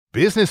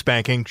Business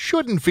banking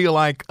shouldn't feel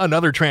like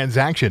another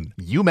transaction.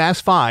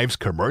 UMass 5's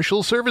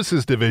Commercial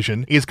Services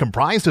Division is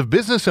comprised of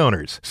business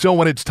owners, so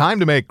when it's time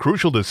to make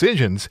crucial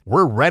decisions,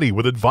 we're ready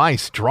with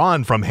advice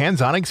drawn from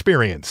hands-on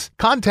experience.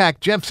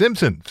 Contact Jeff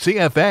Simpson,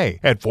 CFA,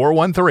 at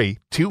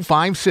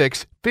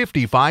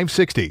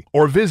 413-256-5560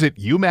 or visit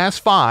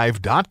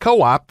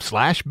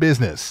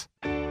umass5.coop/business.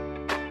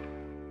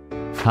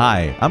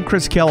 Hi, I'm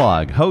Chris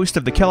Kellogg, host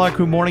of the Kellogg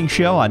Crew Morning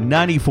Show on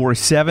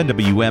 94.7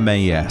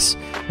 WMAS.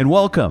 And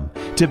welcome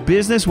to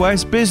Business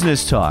West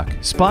Business Talk,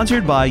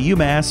 sponsored by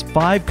UMass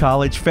 5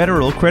 College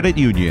Federal Credit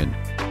Union.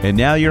 And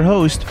now your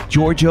host,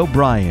 George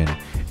O'Brien,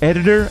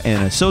 editor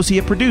and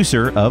associate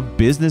producer of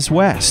Business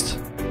West.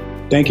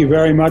 Thank you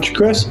very much,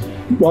 Chris.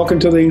 Welcome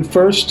to the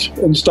first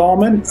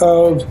installment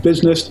of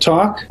Business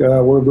Talk.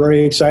 We're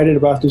very excited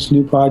about this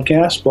new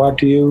podcast brought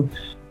to you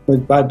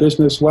by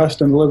Business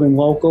West and Living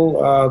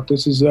Local.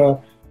 This is a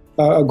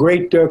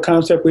great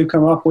concept we've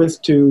come up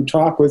with to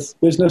talk with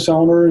business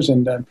owners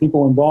and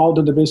people involved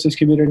in the business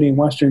community in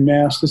Western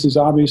Mass. This is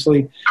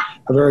obviously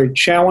a very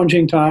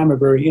challenging time, a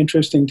very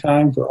interesting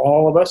time for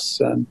all of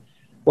us. And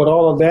with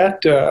all of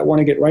that, I want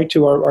to get right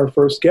to our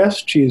first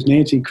guest. She is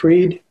Nancy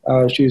Creed.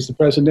 She is the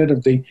president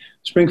of the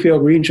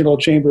Springfield Regional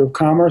Chamber of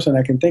Commerce, and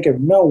I can think of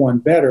no one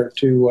better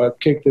to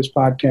kick this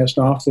podcast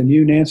off than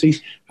you,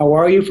 Nancy. How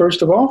are you,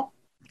 first of all?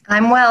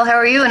 I'm well. How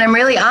are you? And I'm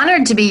really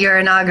honored to be your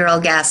inaugural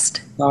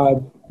guest.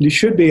 You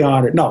should be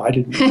honored. No, I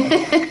didn't.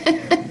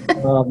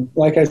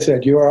 Like I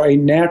said, you are a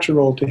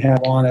natural to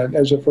have on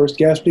as a first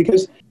guest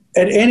because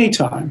at any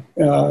time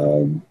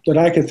that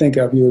I could think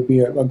of, you would be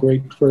a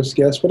great first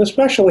guest, but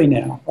especially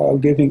now,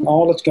 given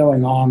all that's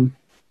going on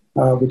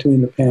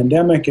between the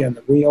pandemic and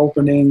the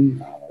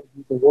reopening,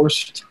 the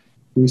worst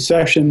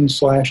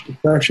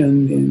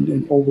recession/depression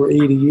in over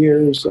 80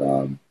 years.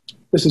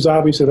 This is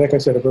obviously, like I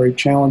said, a very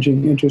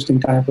challenging, interesting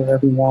time for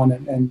everyone.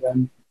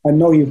 And I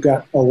know you've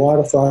got a lot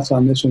of thoughts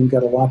on this and you've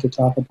got a lot to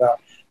talk about.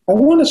 I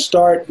want to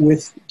start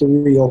with the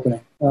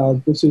reopening.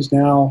 This is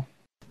now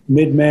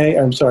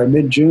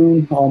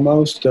mid-June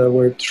almost.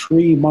 We're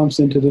 3 months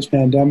into this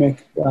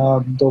pandemic.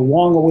 The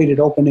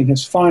long-awaited opening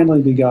has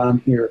finally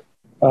begun here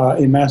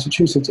in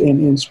Massachusetts and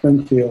in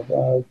Springfield.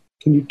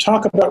 Can you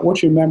talk about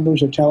what your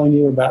members are telling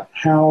you about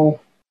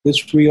how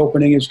this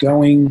reopening is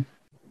going?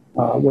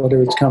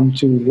 Whether it's come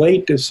too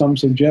late, as some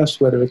suggest,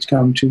 whether it's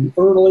come too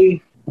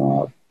early,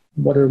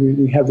 whether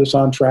we have this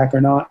on track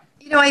or not?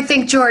 I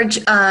think, George,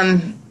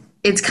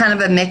 it's kind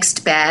of a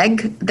mixed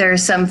bag. There are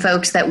some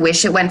folks that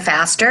wish it went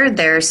faster.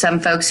 There are some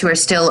folks who are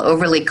still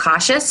overly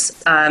cautious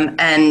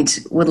and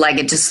would like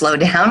it to slow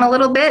down a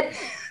little bit.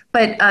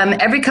 But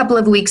every couple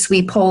of weeks,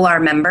 we poll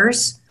our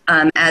members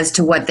as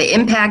to what the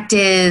impact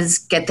is,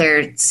 get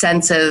their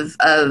sense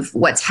of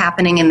what's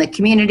happening in the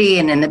community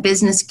and in the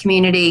business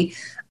community.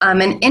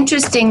 And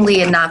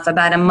interestingly enough,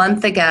 about a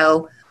month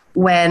ago,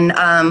 when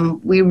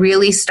we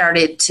really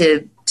started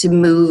to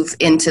move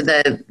into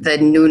the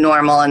new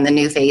normal and the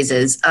new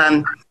phases,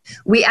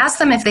 we asked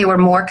them if they were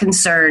more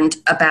concerned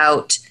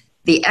about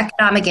the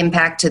economic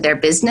impact to their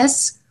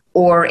business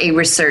or a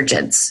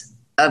resurgence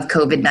of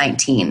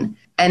COVID-19.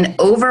 And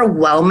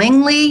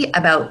overwhelmingly,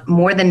 about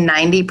more than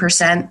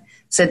 90%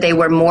 said they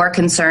were more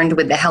concerned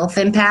with the health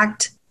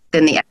impact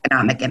than the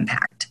economic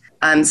impact.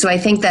 So I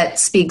think that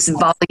speaks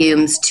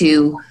volumes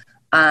to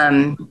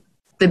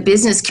the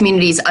business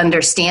community's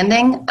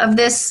understanding of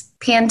this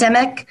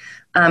pandemic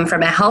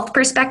from a health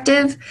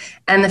perspective,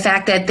 and the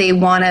fact that they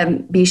want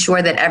to be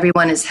sure that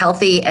everyone is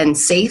healthy and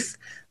safe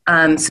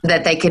so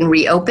that they can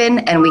reopen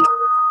and we can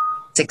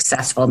in a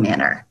successful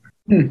manner.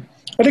 I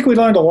think we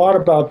learned a lot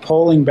about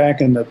polling back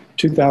in the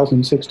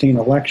 2016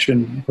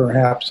 election,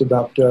 perhaps,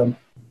 about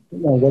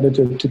whether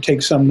to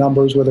take some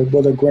numbers with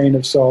a grain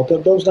of salt.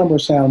 Those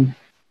numbers sound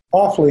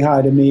awfully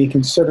high to me,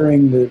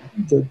 considering the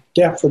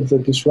depth of the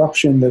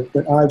disruption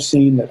that I've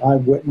seen, that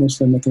I've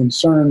witnessed, and the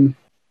concern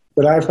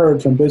that I've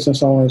heard from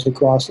business owners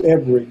across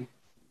every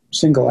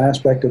single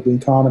aspect of the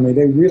economy.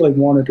 They really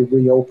wanted to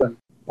reopen.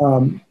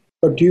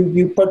 But do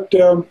you put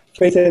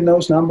faith in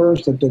those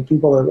numbers, that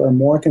people are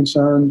more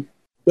concerned,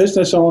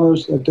 business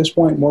owners at this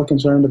point, more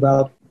concerned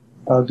about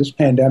this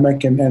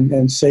pandemic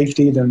and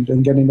safety than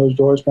getting those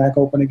doors back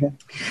open again?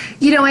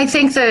 I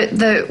think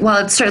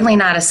while it's certainly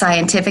not a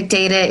scientific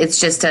data,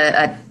 it's just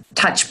a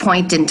touch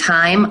point in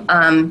time.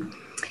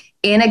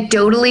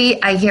 Anecdotally,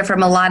 I hear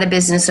from a lot of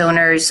business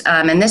owners,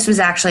 and this was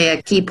actually a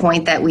key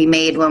point that we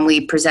made when we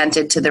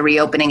presented to the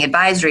Reopening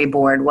Advisory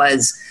Board,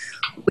 was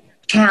we're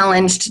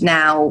challenged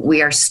now,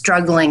 we are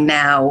struggling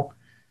now,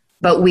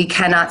 but we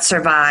cannot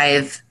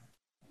survive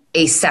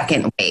a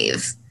second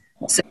wave.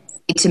 So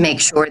to make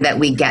sure that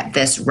we get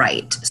this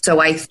right. So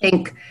I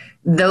think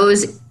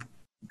the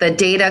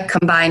data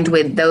combined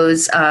with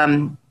those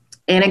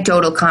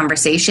anecdotal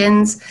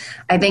conversations,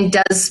 I think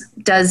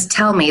does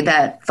tell me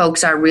that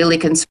folks are really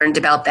concerned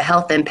about the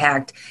health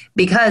impact,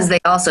 because they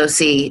also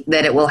see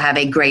that it will have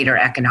a greater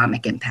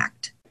economic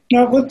impact.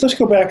 Now, let's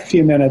go back a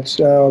few minutes,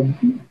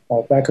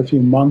 back a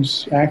few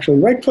months, actually,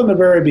 right from the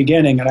very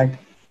beginning. And I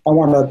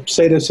want to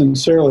say this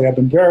sincerely. I've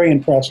been very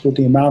impressed with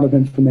the amount of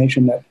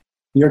information that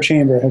your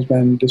chamber has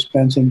been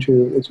dispensing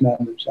to its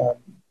members.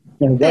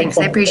 Thanks,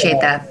 I appreciate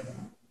that.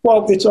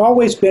 Well, it's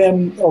always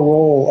been a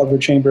role of a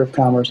chamber of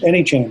commerce,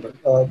 any chamber,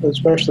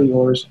 especially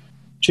yours,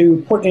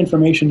 to put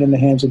information in the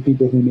hands of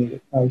people who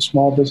need it.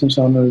 Small business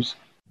owners,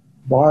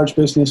 large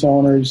business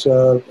owners,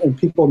 and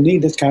people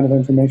need this kind of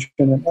information.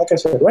 And like I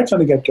said, right from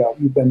the get-go,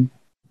 you've been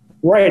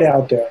right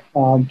out there,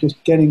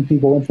 just getting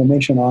people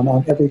information on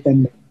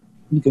everything that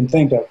you can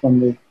think of, from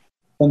the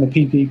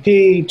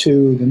PPP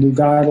to the new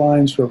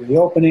guidelines for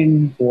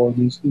reopening, or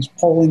these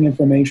polling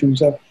information.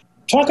 So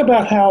talk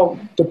about how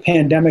the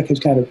pandemic has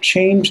kind of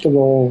changed the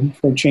role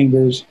for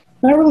chambers.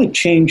 Not really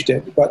changed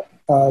it, but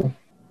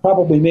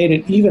probably made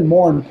it even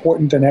more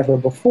important than ever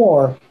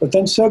before, but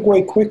then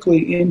segue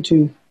quickly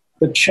into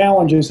the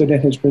challenges that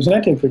it has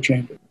presented for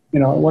chambers.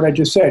 What I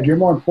just said, you're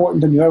more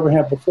important than you ever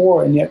have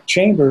before, and yet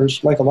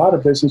chambers, like a lot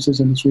of businesses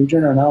in this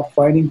region, are now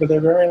fighting for their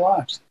very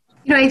lives.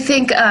 I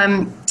think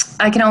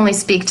I can only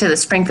speak to the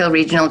Springfield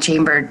Regional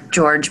Chamber,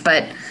 George,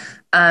 but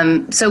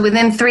so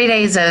within 3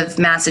 days of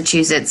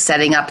Massachusetts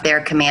setting up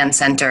their command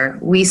center,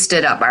 we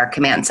stood up our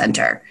command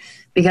center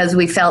because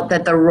we felt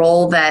that the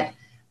role that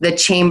the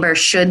chamber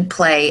should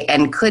play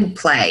and could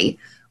play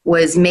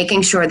was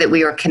making sure that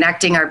we were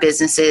connecting our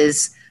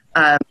businesses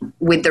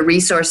with the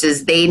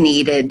resources they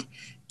needed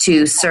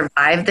to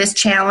survive this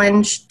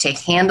challenge, to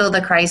handle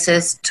the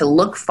crisis, to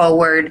look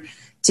forward,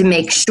 to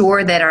make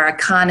sure that our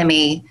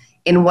economy,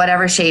 in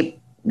whatever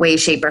way,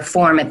 shape, or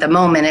form at the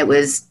moment it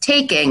was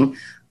taking,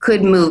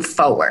 could move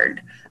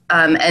forward.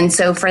 And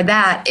so for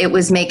that, it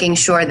was making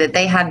sure that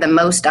they had the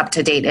most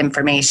up-to-date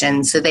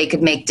information so they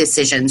could make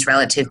decisions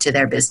relative to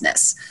their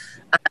business.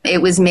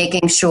 It was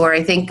making sure,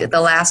 I think at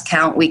the last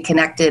count, we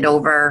connected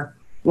over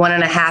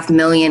 1.5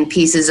 million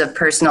pieces of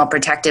personal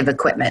protective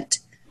equipment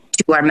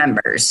to our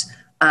members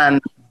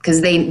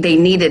because they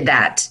needed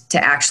that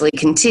to actually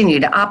continue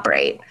to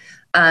operate.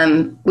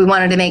 We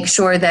wanted to make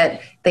sure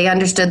that they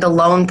understood the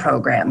loan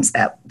programs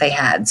that they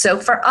had. So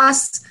for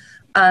us,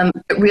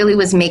 it really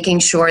was making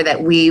sure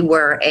that we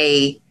were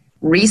a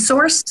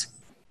resource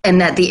and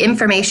that the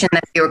information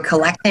that we were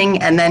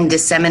collecting and then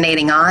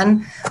disseminating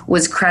on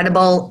was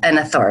credible and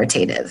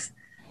authoritative.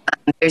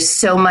 There's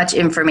so much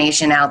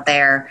information out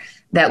there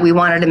that we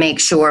wanted to make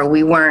sure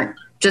we weren't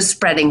just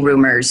spreading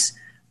rumors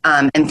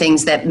and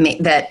things that may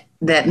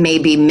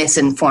be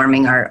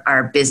misinforming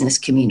our business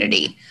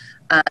community.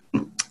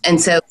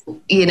 And so,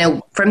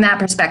 from that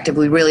perspective,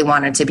 we really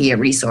wanted to be a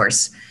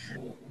resource.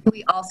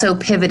 We also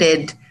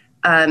pivoted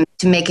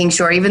to making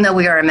sure, even though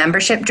we are a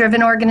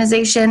membership-driven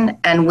organization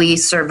and we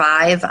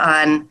survive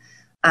on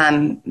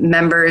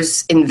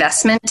members'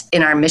 investment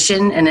in our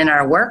mission and in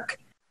our work,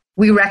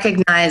 we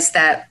recognized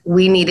that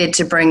we needed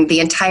to bring the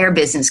entire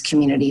business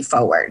community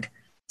forward.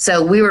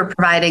 So we were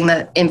providing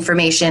the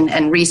information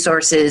and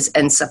resources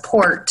and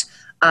support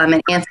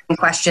and answering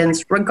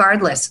questions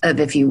regardless of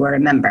if you were a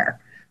member.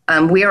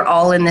 We are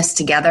all in this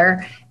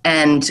together,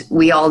 and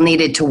we all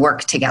needed to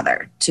work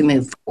together to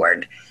move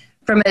forward.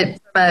 From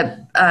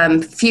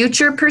a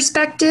future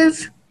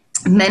perspective,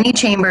 many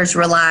chambers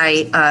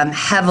rely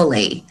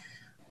heavily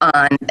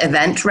on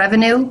event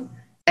revenue.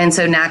 And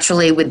so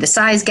naturally, with the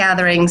size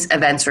gatherings,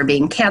 events were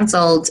being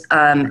canceled.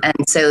 And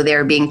so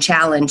they're being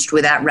challenged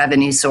with that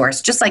revenue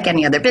source, just like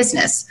any other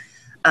business,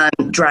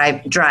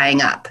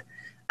 drying up.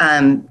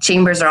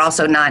 Chambers are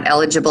also not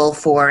eligible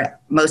for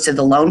most of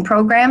the loan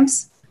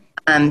programs.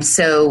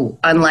 So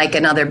unlike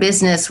another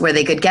business where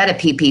they could get a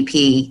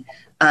PPP,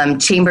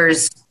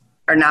 chambers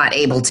are not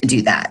able to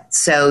do that.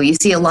 So you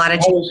see a lot of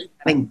chambers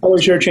having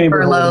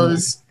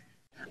furloughs.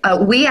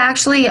 We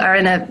actually are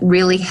in a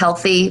really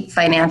healthy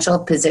financial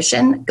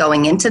position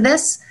going into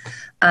this.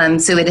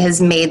 So it has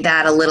made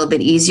that a little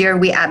bit easier.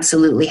 We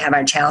absolutely have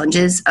our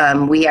challenges.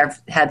 We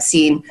have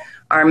seen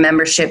our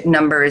membership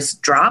numbers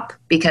drop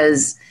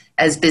because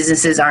as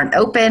businesses aren't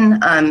open,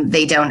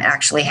 they don't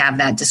actually have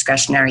that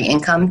discretionary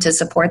income to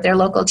support their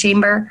local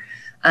chamber.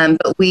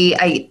 But we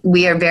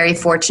are very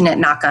fortunate,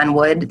 knock on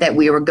wood, that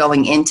we were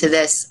going into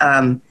this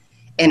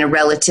in a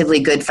relatively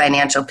good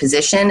financial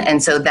position.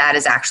 And so that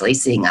is actually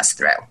seeing us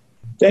through.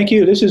 Thank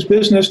you. This is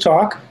Business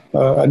Talk,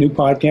 a new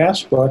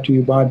podcast brought to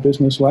you by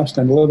Business West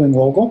and Living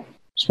Local,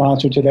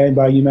 sponsored today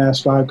by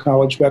UMass 5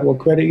 College Federal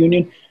Credit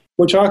Union.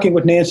 We're talking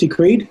with Nancy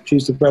Creed.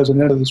 She's the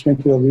president of the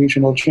Springfield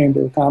Regional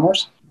Chamber of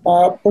Commerce.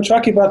 We're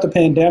talking about the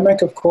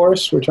pandemic, of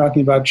course. We're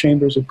talking about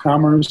chambers of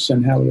commerce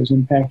and how it has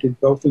impacted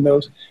both of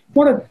those. I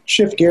want to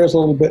shift gears a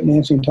little bit,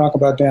 Nancy, and talk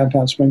about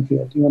downtown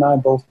Springfield. You and I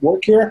both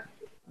work here.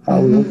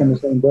 We work in the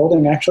same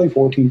building, actually,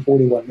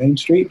 1441 Main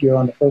Street. You're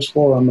on the first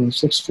floor, I'm on the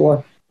sixth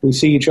floor. We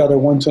see each other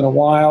once in a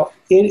while.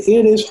 It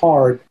is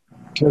hard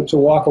to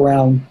walk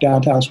around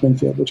downtown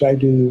Springfield, which I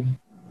do.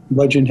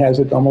 Legend has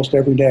it almost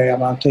every day.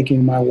 I'm out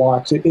taking my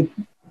walks. It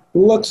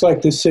looks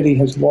like this city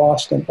has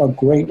lost a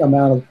great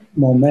amount of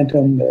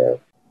momentum. There are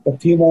a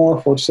few more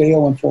for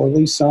sale and for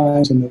lease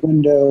signs in the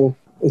window.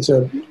 It's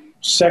a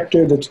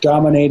sector that's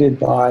dominated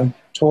by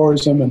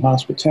tourism and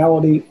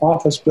hospitality,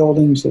 office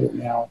buildings that are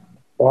now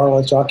far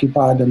less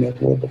occupied than they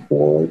were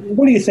before.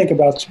 What do you think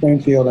about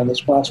Springfield and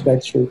its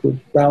prospects for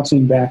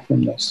bouncing back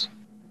from this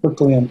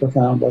quickly and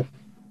profoundly?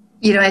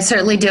 I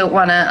certainly don't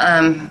want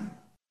to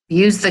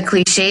use the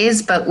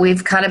cliches, but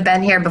we've kind of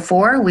been here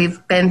before.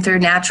 We've been through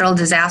natural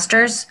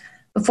disasters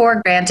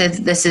before.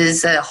 Granted, this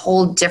is a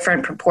whole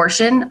different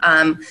proportion,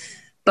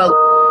 but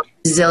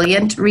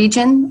resilient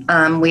region.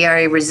 We are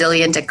a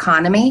resilient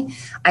economy.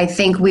 I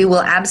think we will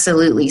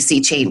absolutely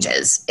see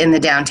changes in the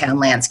downtown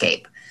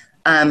landscape.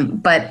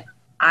 But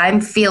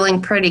I'm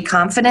feeling pretty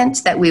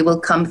confident that we will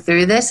come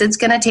through this. It's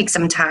going to take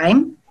some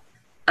time.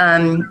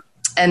 And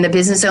the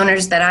business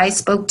owners that I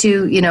spoke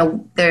to,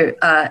 their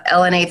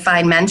LNA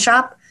Fine Men's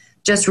Shop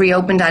just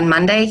reopened on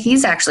Monday.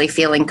 He's actually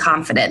feeling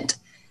confident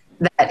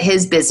that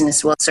his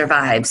business will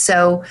survive.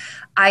 So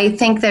I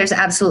think there's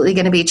absolutely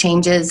going to be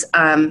changes.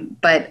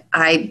 But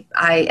I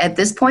at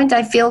this point,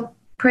 I feel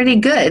pretty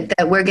good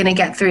that we're going to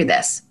get through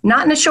this.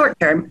 Not in the short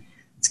term.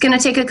 It's going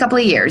to take a couple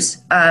of years.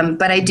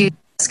 But I do see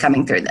us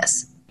coming through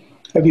this.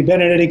 Have you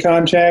been in any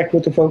contact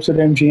with the folks at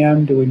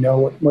MGM? Do we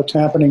know what's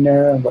happening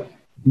there and what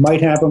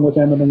might happen with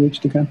them in the weeks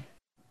to come?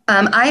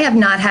 I have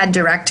not had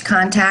direct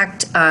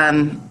contact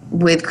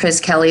with Chris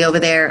Kelly over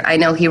there. I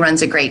know he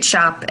runs a great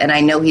shop, and I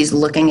know he's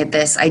looking at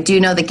this. I do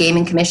know the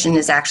Gaming Commission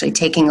is actually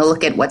taking a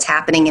look at what's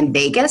happening in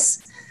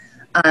Vegas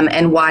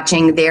and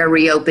watching their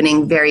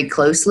reopening very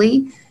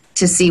closely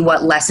to see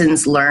what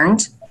lessons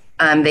learned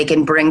they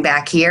can bring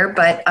back here.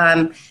 But,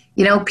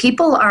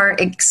 people are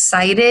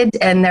excited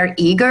and they're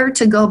eager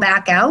to go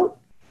back out.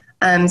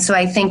 So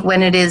I think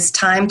when it is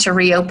time to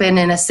reopen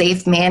in a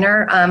safe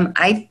manner,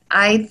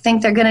 I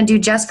think they're going to do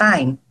just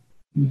fine.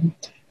 Mm-hmm.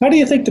 How do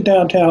you think the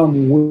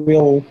downtown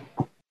will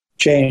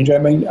change? I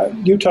mean,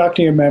 you talk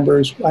to your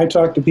members. I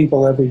talk to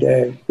people every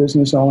day,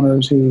 business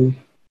owners who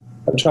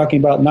are talking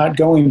about not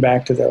going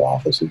back to their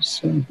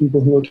offices, and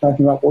people who are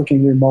talking about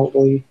working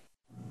remotely,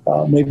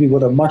 maybe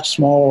with a much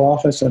smaller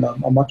office and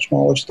a much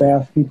smaller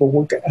staff. People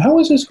work. How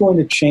is this going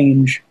to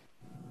change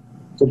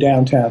the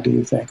downtown, do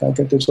you think? I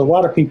think there's a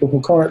lot of people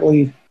who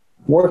currently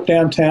work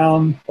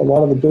downtown. A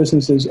lot of the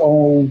businesses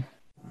owe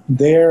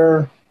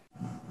their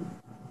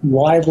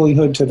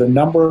livelihood to the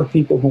number of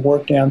people who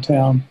work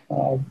downtown.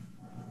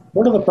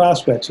 What are the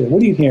prospects here?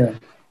 What are you hearing?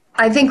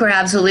 I think we're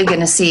absolutely going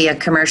to see a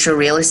commercial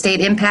real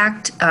estate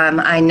impact.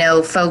 I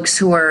know folks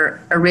who were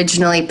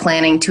originally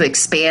planning to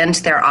expand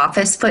their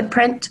office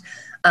footprint,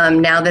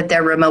 now that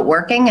they're remote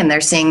working and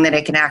they're seeing that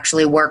it can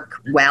actually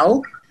work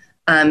well,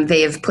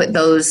 they have put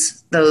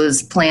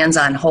those plans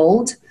on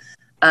hold.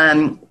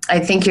 I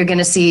think you're going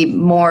to see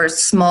more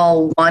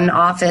small one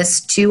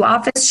office, two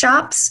office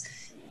shops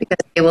because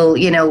they will,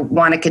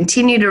 want to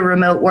continue to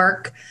remote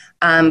work,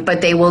 but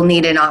they will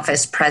need an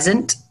office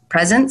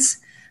presence.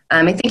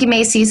 I think you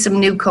may see some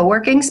new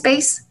co-working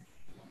space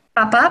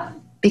pop up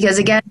because,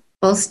 again,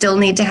 people still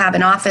need to have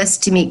an office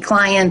to meet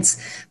clients,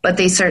 but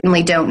they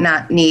certainly don't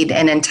not need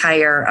an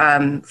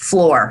entire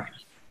floor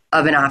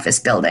of an office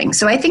building.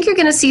 So I think you're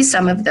going to see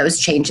some of those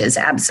changes,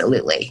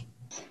 absolutely.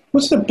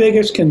 What's the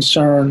biggest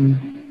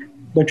concern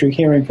that you're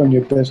hearing from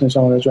your business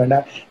owners right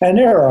now? And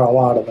there are a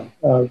lot of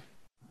them.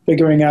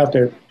 Figuring out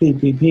their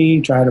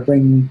PPP, trying to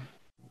bring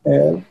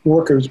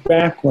workers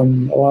back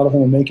when a lot of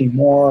them are making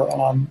more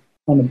on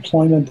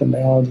unemployment than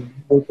they are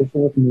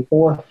working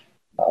before.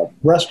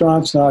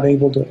 Restaurants not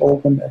able to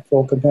open at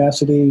full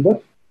capacity.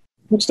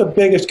 What's the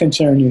biggest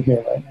concern you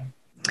hear right now?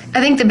 I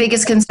think the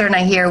biggest concern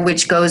I hear,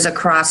 which goes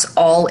across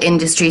all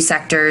industry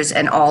sectors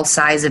and all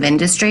size of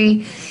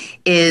industry,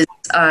 is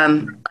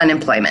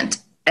unemployment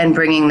and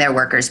bringing their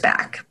workers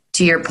back.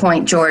 To your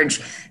point,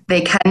 George,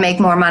 they can make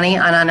more money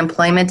on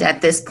unemployment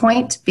at this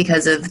point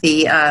because of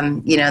the,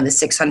 the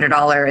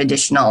 $600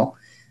 additional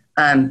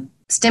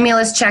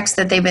stimulus checks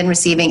that they've been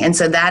receiving. And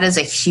so that is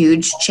a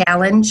huge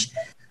challenge.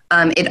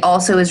 It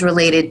also is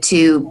related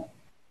to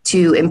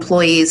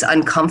employees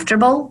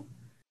uncomfortable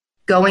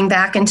going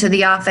back into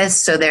the office.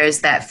 So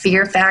there's that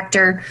fear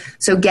factor.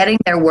 So getting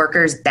their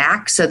workers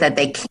back so that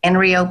they can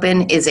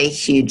reopen is a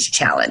huge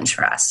challenge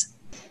for us.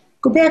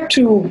 Go back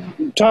to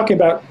talking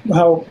about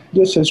how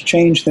this has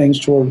changed things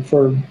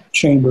for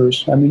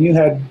Chambers. I mean, you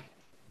had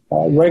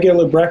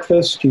regular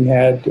breakfast, you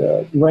had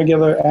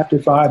regular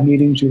after 5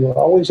 meetings, you were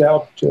always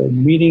out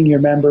meeting your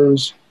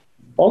members.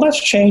 All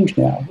that's changed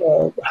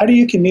now. How do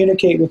you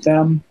communicate with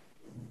them?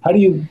 How do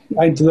you,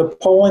 the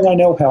polling I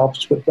know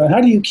helps, but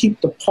how do you keep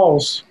the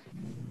pulse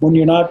when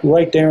you're not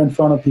right there in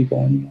front of people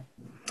anymore?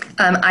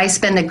 I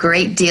spend a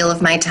great deal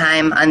of my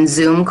time on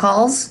Zoom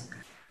calls.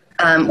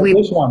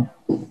 We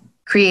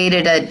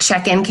created a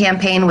check-in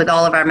campaign with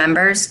all of our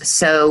members.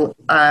 So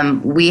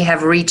we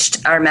have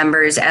reached our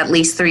members at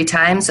least 3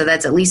 times. So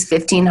that's at least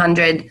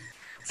 1,500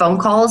 phone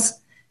calls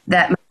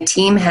that my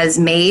team has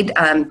made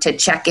to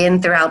check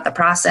in throughout the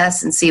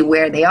process and see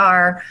where they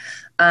are.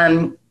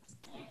 And,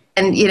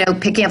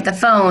 picking up the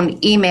phone,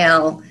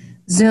 email,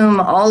 Zoom,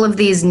 all of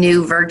these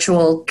new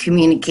virtual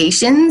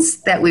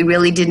communications that we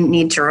really didn't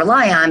need to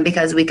rely on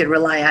because we could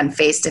rely on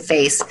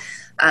face-to-face,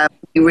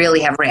 we really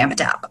have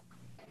ramped up.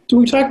 So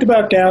we talked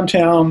about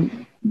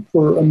downtown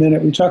for a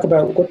minute. We talk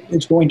about what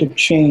is going to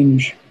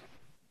change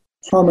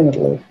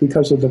permanently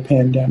because of the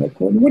pandemic.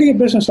 What are your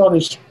business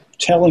owners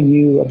telling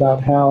you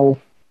about how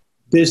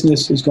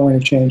business is going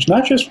to change?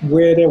 Not just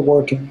where they're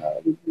working.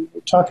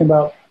 We're talking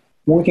about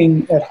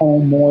working at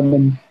home more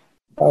than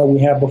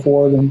we have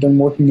before, than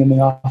working in the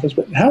office.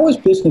 But how is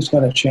business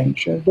going to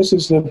change? This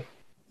is the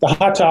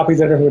hot topic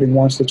that everybody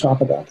wants to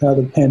talk about, how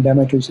the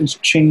pandemic is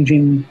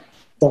changing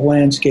the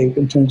landscape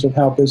in terms of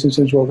how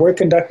businesses work. We're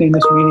conducting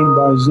this meeting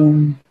by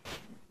Zoom.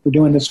 We're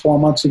doing this 4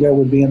 months ago.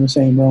 We'd be in the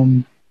same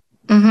room.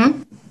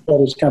 Mm-hmm.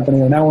 This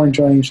company, or now we're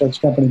enjoying each other's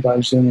company by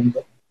Zoom.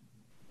 But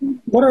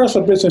what are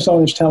also business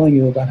owners telling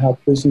you about how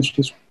business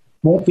just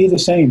won't be the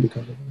same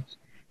because of this?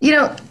 You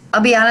know,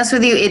 I'll be honest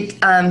with you.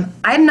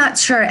 I'm not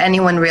sure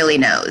anyone really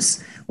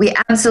knows. We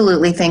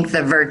absolutely think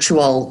the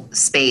virtual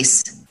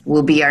space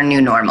will be our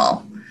new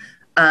normal.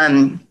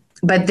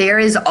 But there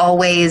is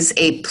always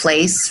a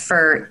place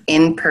for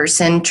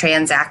in-person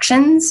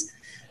transactions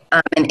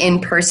and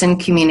in-person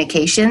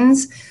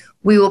communications.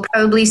 We will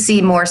probably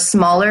see more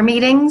smaller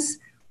meetings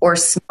or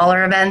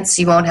smaller events.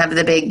 You won't have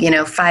the big,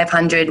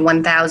 500,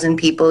 1,000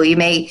 people. You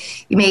may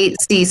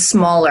see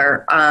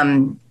smaller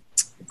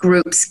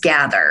groups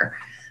gather.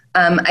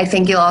 I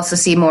think you'll also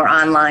see more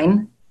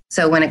online.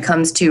 So when it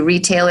comes to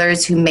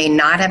retailers who may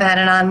not have had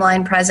an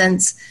online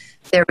presence,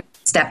 they're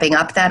stepping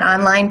up that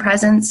online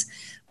presence.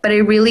 But I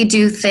really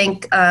do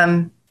think,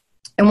 and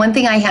one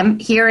thing I am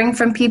hearing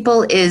from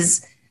people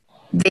is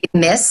they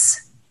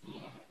miss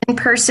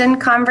in-person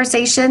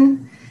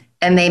conversation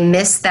and they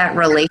miss that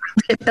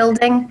relationship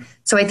building.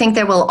 So I think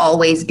there will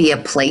always be a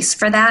place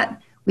for that.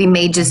 We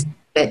may just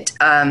do it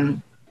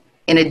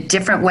in a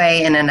different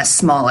way and in a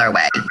smaller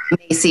way. You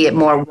may see it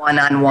more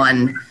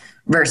one-on-one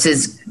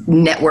versus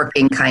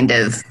networking kind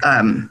of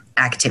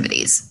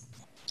activities.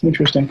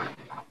 Interesting.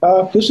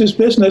 This is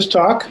Business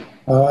Talk,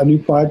 a new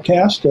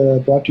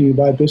podcast brought to you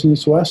by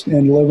Business West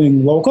and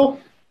Living Local,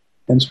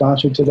 and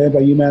sponsored today by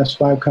UMass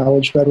 5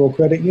 College Federal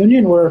Credit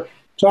Union. We're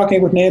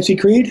talking with Nancy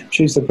Creed.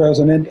 She's the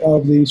president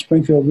of the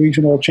Springfield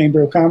Regional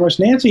Chamber of Commerce.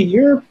 Nancy,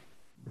 your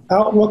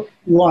Outlook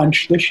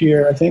lunch this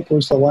year, I think,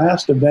 was the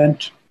last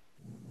event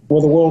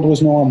where the world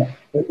was normal.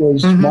 It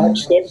was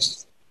March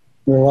 6th.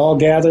 We were all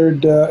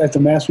gathered at the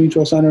Mass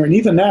Mutual Center, and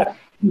even that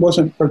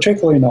wasn't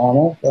particularly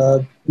normal.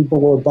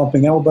 People were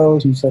bumping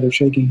elbows instead of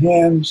shaking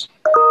hands.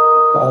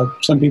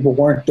 Some people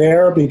weren't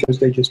there because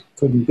they just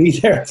couldn't be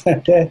there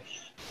that day.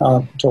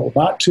 Told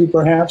not to,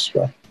 perhaps,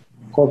 but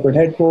corporate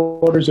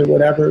headquarters or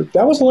whatever.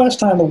 That was the last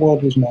time the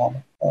world was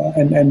normal.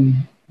 And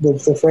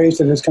the phrase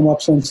that has come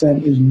up since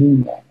then is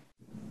new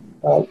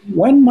normal.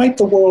 When might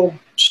the world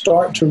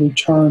start to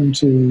return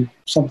to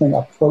something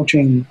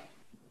approaching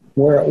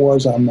where it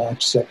was on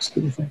March 6th,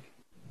 do you think?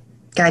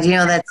 God,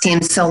 that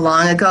seems so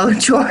long ago,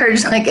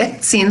 George. Like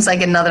it seems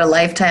like another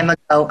lifetime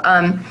ago.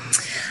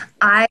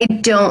 I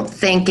don't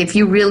think if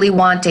you really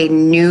want a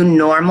new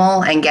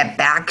normal and get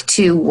back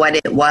to what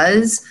it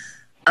was,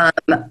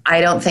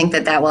 I don't think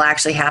that will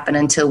actually happen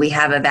until we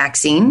have a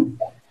vaccine,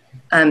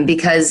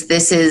 because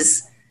this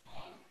is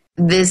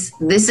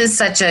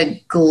such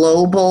a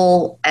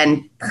global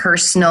and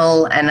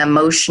personal and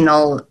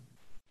emotional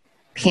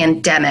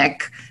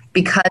pandemic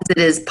because it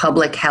is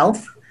public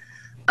health,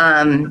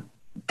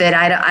 that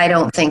I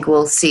don't think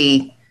we'll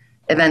see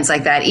events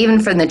like that. Even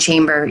from the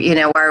chamber,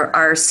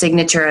 our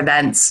signature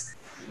events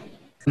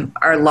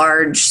are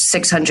large,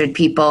 600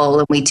 people,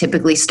 and we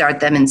typically start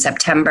them in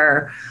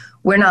September.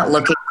 We're not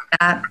looking at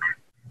that.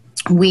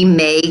 We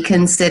may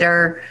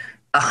consider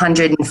a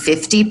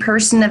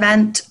 150-person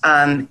event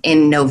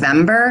in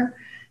November,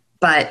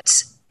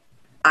 but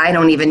I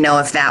don't even know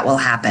if that will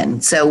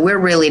happen. So we're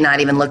really not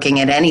even looking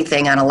at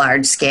anything on a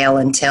large scale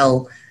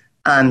until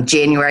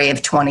January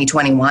of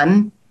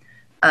 2021.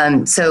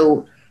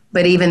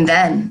 But even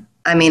then,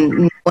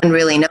 no one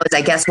really knows.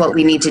 I guess what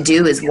we need to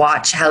do is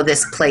watch how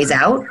this plays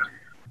out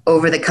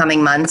over the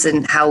coming months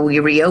and how we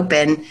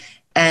reopen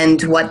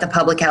and what the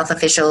public health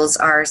officials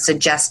are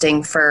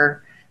suggesting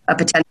for a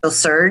potential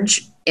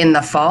surge in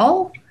the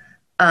fall,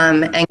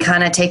 and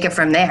kind of take it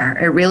from there.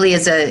 It really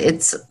is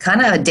it's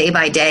kind of a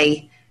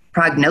day-by-day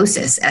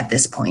prognosis at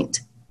this point.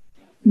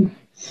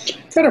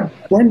 Kind of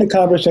bring the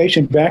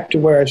conversation back to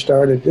where I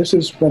started. This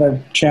has been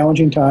a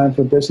challenging time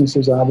for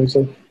businesses,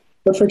 obviously,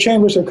 but for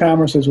chambers of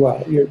commerce as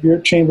well. Your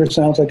chamber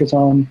sounds like it's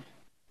on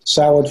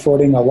solid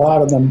footing. A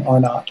lot of them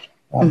are not,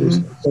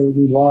 obviously. They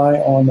rely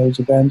on those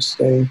events.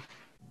 They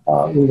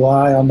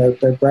rely on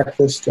their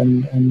breakfast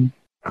and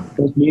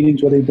those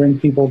meetings where they bring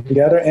people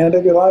together, and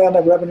they rely on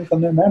the revenue from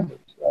their members.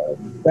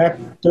 Back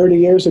 30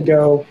 years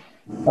ago,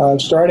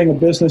 starting a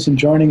business and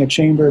joining a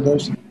chamber,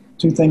 those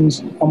two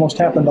things almost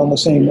happened on the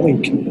same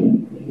week.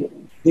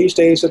 These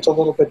days, it's a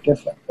little bit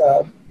different.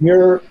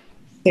 You're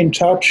in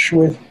touch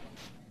with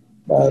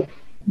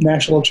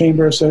national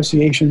chamber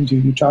associations.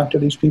 You talk to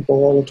these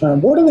people all the time.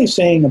 What are they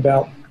saying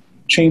about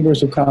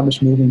chambers of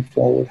commerce moving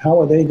forward?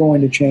 How are they going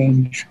to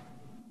change?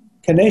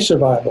 Can they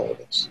survive all of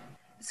this?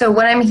 So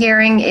what I'm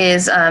hearing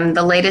is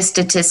the latest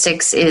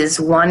statistics is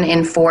 1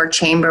 in 4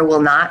 chamber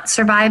will not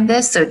survive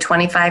this. So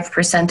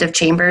 25% of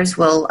chambers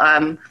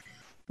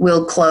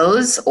will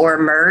close or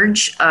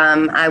merge.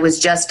 I was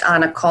just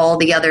on a call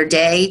the other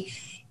day,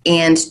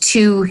 and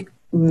 2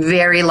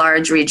 very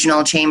large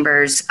regional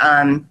chambers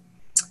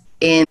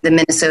in the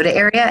Minnesota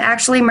area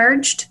actually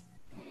merged.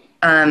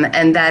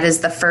 And that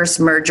is the first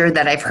merger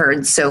that I've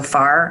heard so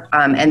far.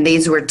 And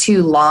these were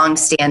 2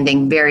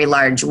 long-standing, very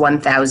large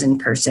 1,000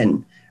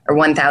 person or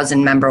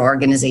 1,000 member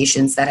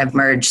organizations that have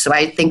merged. So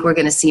I think we're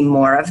going to see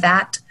more of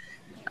that.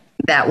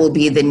 That will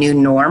be the new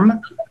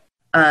norm.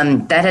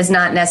 That has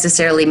not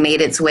necessarily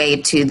made its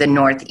way to the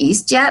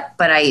Northeast yet,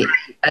 but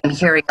I'm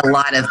hearing a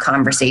lot of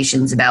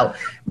conversations about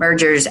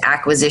mergers,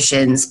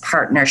 acquisitions,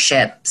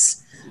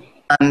 partnerships,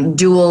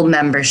 dual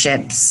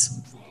memberships,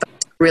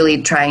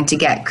 really trying to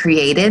get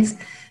creative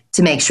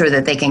to make sure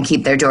that they can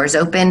keep their doors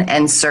open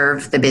and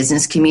serve the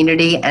business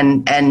community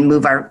and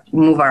move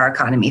our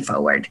economy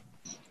forward.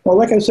 Well,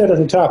 like I said at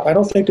the top, I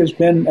don't think there's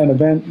been an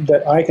event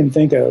that I can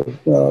think of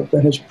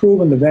that has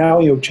proven the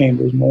value of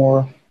chambers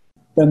more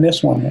than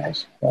this one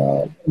has.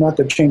 Not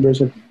that chambers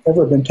have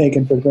ever been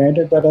taken for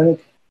granted, but I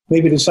think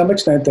maybe to some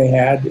extent they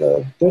had.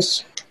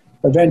 This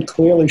event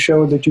clearly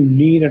showed that you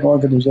need an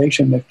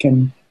organization that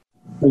can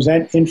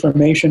present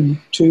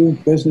information to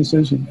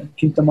businesses and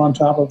keep them on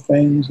top of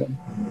things. And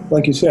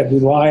like you said,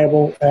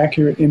 reliable,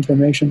 accurate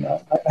information. I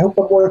hope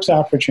it works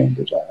out for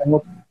chambers. I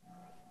hope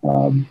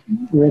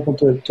we're able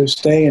to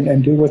stay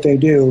and do what they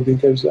do,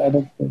 because I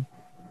think it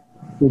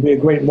would be a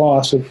great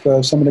loss if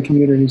some of the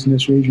communities in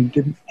this region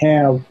didn't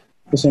have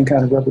the same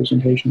kind of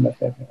representation that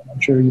they have.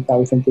 I'm sure you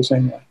probably think the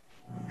same way.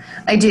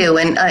 I do,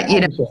 and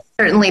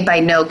certainly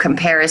by no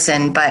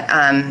comparison, but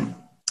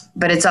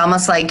it's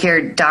almost like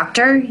your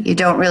doctor. You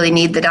don't really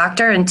need the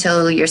doctor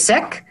until you're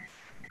sick,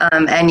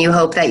 and you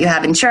hope that you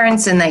have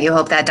insurance and that you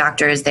hope that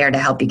doctor is there to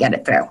help you get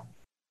it through.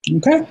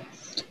 Okay.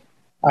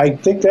 I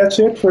think that's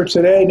it for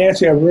today.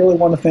 Nancy, I really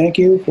want to thank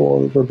you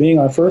for being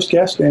our first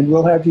guest, and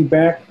we'll have you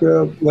back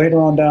later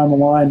on down the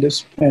line.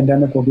 This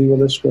pandemic will be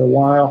with us for a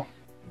while.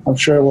 I'm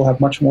sure we'll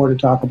have much more to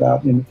talk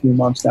about in a few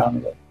months down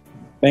the road.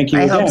 Thank you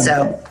again. I hope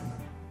so.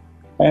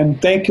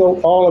 And thank you,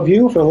 all of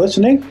you, for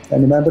listening.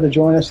 And remember to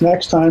join us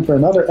next time for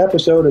another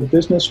episode of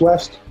Business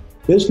West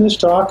Business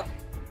Talk,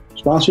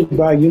 sponsored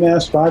by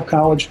UMass 5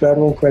 College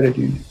Federal Credit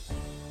Union.